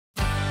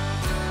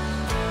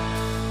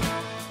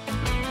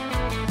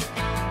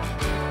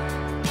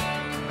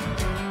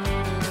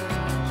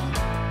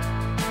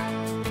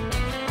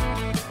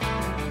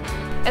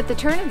At the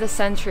turn of the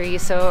century,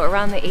 so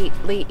around the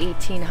late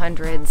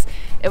 1800s,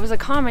 it was a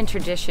common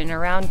tradition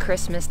around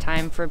Christmas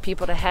time for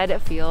people to head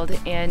afield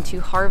and to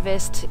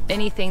harvest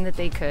anything that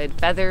they could,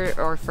 feather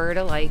or fur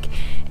alike,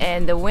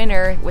 and the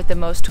winner with the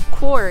most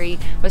quarry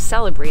was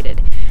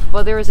celebrated.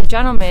 Well, there was a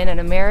gentleman, an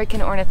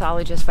American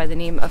ornithologist by the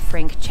name of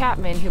Frank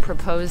Chapman, who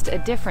proposed a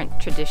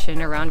different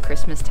tradition around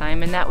Christmas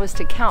time, and that was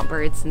to count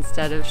birds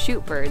instead of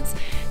shoot birds.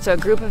 So a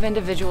group of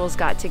individuals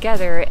got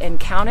together and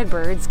counted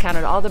birds,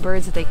 counted all the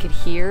birds that they could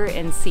hear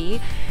and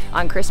see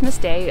on Christmas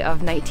Day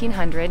of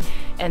 1900,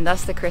 and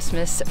thus the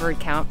Christmas bird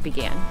count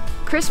began.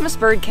 Christmas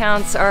bird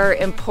counts are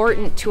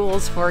important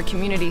tools for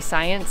community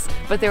science,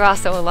 but they're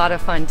also a lot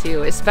of fun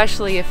too,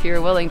 especially if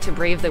you're willing to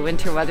brave the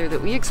winter weather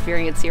that we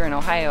experience here in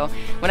Ohio.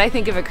 When I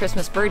think of a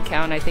Christmas bird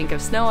count, I think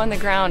of snow on the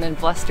ground and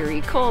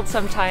blustery cold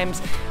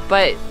sometimes,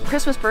 but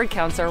Christmas bird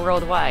counts are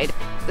worldwide.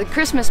 The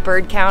Christmas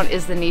bird count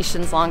is the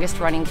nation's longest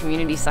running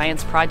community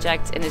science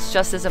project, and it's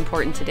just as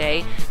important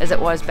today as it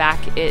was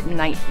back in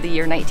the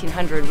year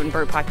 1900 when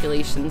bird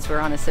populations were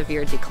on a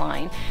severe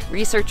decline.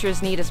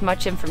 Researchers need as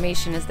much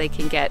information as they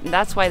can get, and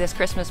that's why this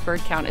Christmas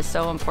bird count is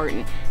so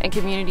important. And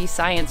community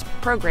science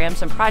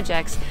programs and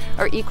projects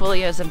are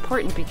equally as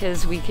important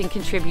because we can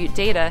contribute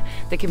data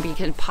that can be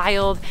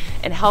compiled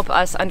and help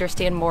us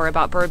understand more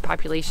about bird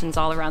populations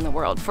all around the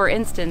world. For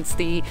instance,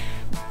 the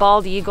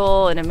bald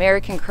eagle and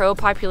American crow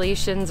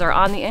populations are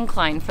on the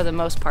incline for the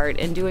most part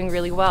and doing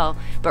really well,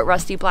 but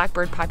rusty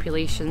blackbird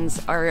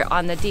populations are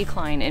on the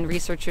decline, and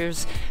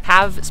researchers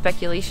have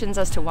speculations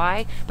as to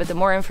why, but the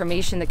more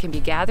information that can be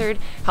gathered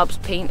helps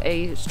paint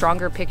a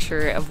stronger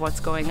picture of what's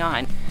going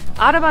on.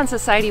 Audubon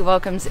Society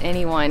welcomes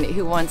anyone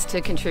who wants to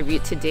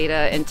contribute to data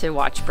and to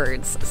watch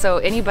birds. So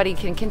anybody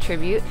can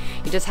contribute.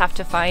 You just have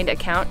to find a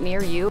count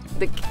near you.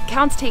 The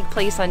counts take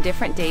place on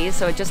different days,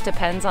 so it just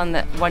depends on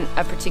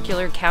a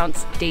particular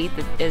count's date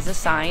that is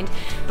assigned,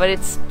 but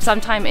it's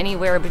sometime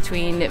anywhere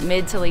between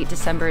mid to late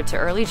December to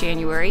early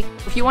January.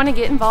 If you want to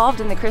get involved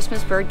in the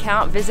Christmas bird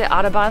count, visit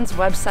Audubon's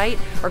website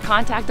or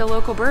contact a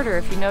local birder.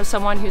 If you know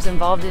someone who's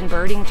involved in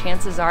birding,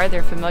 chances are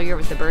they're familiar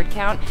with the bird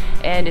count,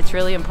 and it's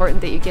really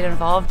important that you get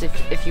involved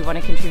if you want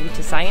to contribute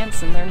to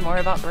science and learn more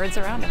about birds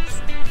around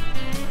us.